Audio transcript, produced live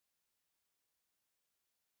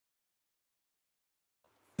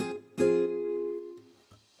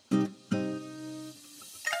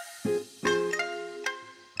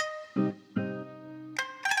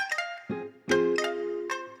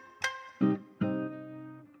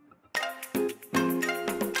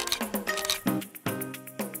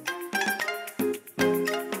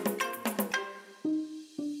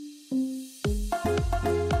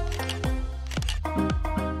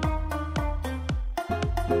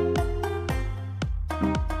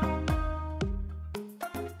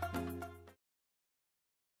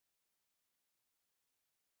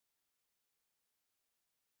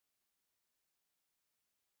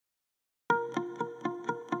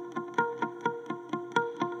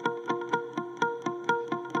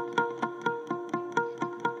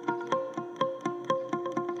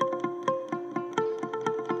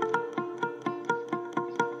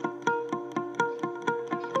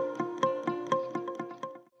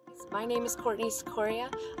My name is Courtney Sikoria.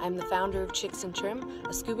 I'm the founder of Chicks and Trim,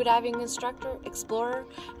 a scuba diving instructor, explorer,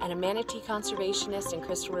 and a manatee conservationist in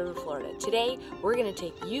Crystal River, Florida. Today, we're going to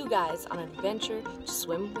take you guys on an adventure to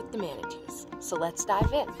swim with the manatees. So let's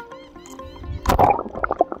dive in.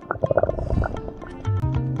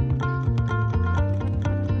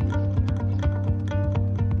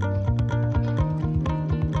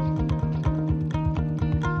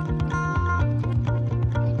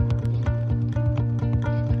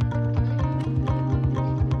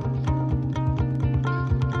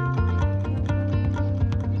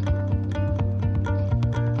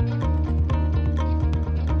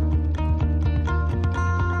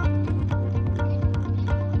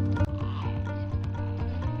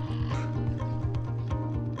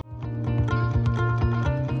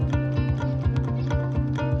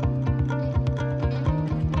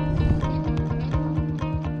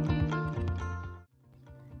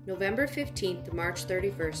 November 15th to March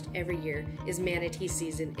 31st every year is manatee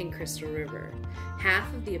season in Crystal River.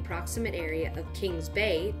 Half of the approximate area of Kings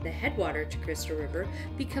Bay, the headwater to Crystal River,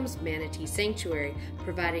 becomes manatee sanctuary,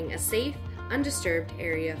 providing a safe, undisturbed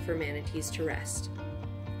area for manatees to rest.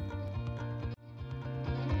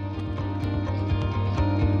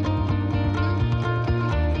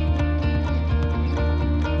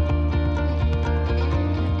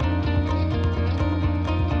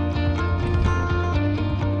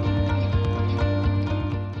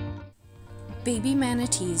 Baby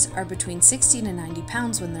manatees are between 60 to 90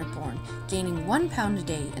 pounds when they're born, gaining 1 pound a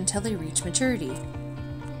day until they reach maturity.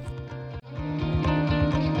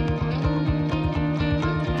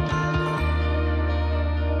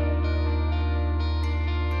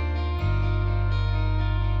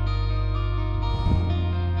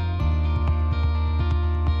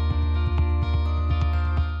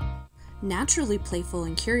 Naturally playful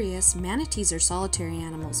and curious, manatees are solitary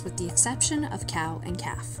animals with the exception of cow and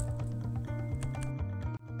calf.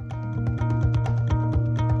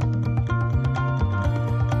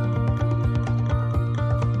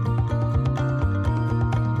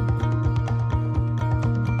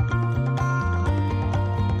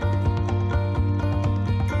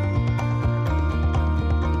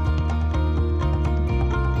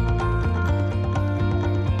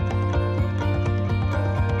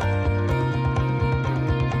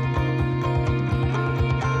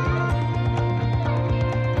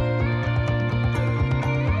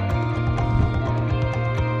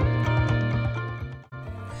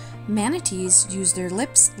 Manatees use their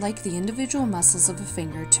lips like the individual muscles of a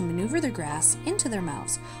finger to maneuver the grass into their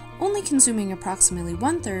mouths, only consuming approximately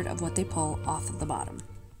 1/3 of what they pull off of the bottom.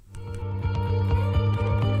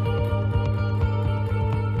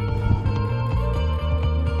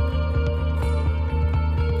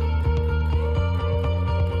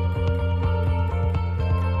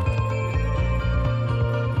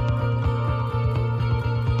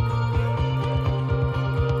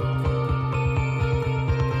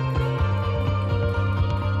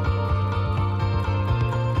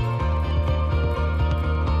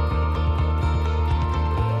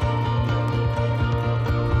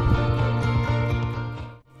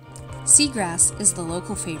 Seagrass is the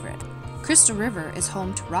local favorite. Crystal River is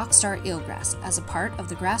home to rockstar eelgrass as a part of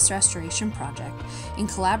the Grass Restoration Project in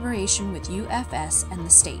collaboration with UFS and the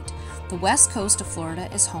state. The west coast of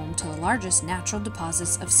Florida is home to the largest natural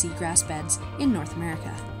deposits of seagrass beds in North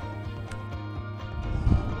America.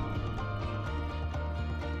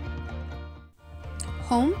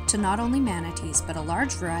 Home to not only manatees, but a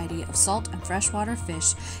large variety of salt and freshwater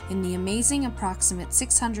fish in the amazing approximate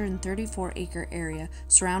 634-acre area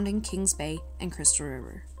surrounding Kings Bay and Crystal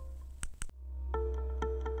River.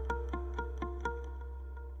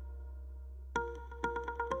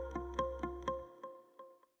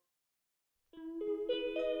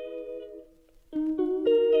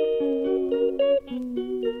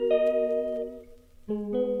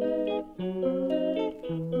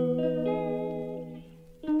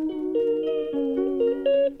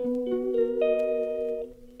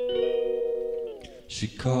 She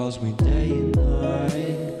calls me day and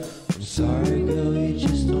night. I'm sorry, girl, you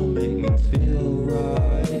just don't make me feel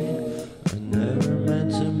right. I never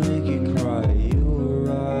meant to make you cry, you were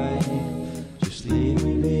right. Just leave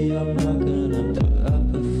me be, I'm not gonna put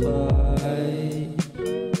up a fight.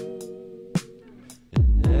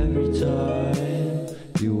 And every time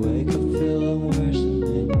you wake up feeling worse and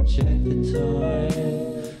then you check the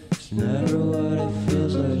time, it's never what it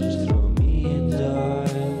feels like, just throw me a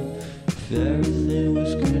dime. If everything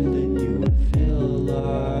was good, then you would feel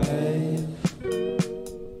alive.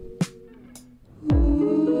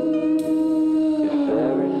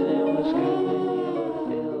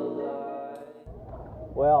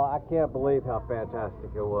 Well, I kept cannot believe how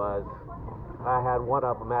fantastic it was. I had one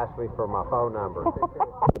of them ask me for my phone number.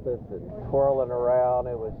 And twirling around,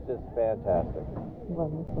 it was just fantastic.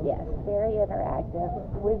 Wonderful. Yes, very interactive.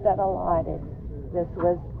 We've done a lot, and this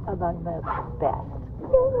was among the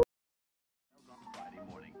best.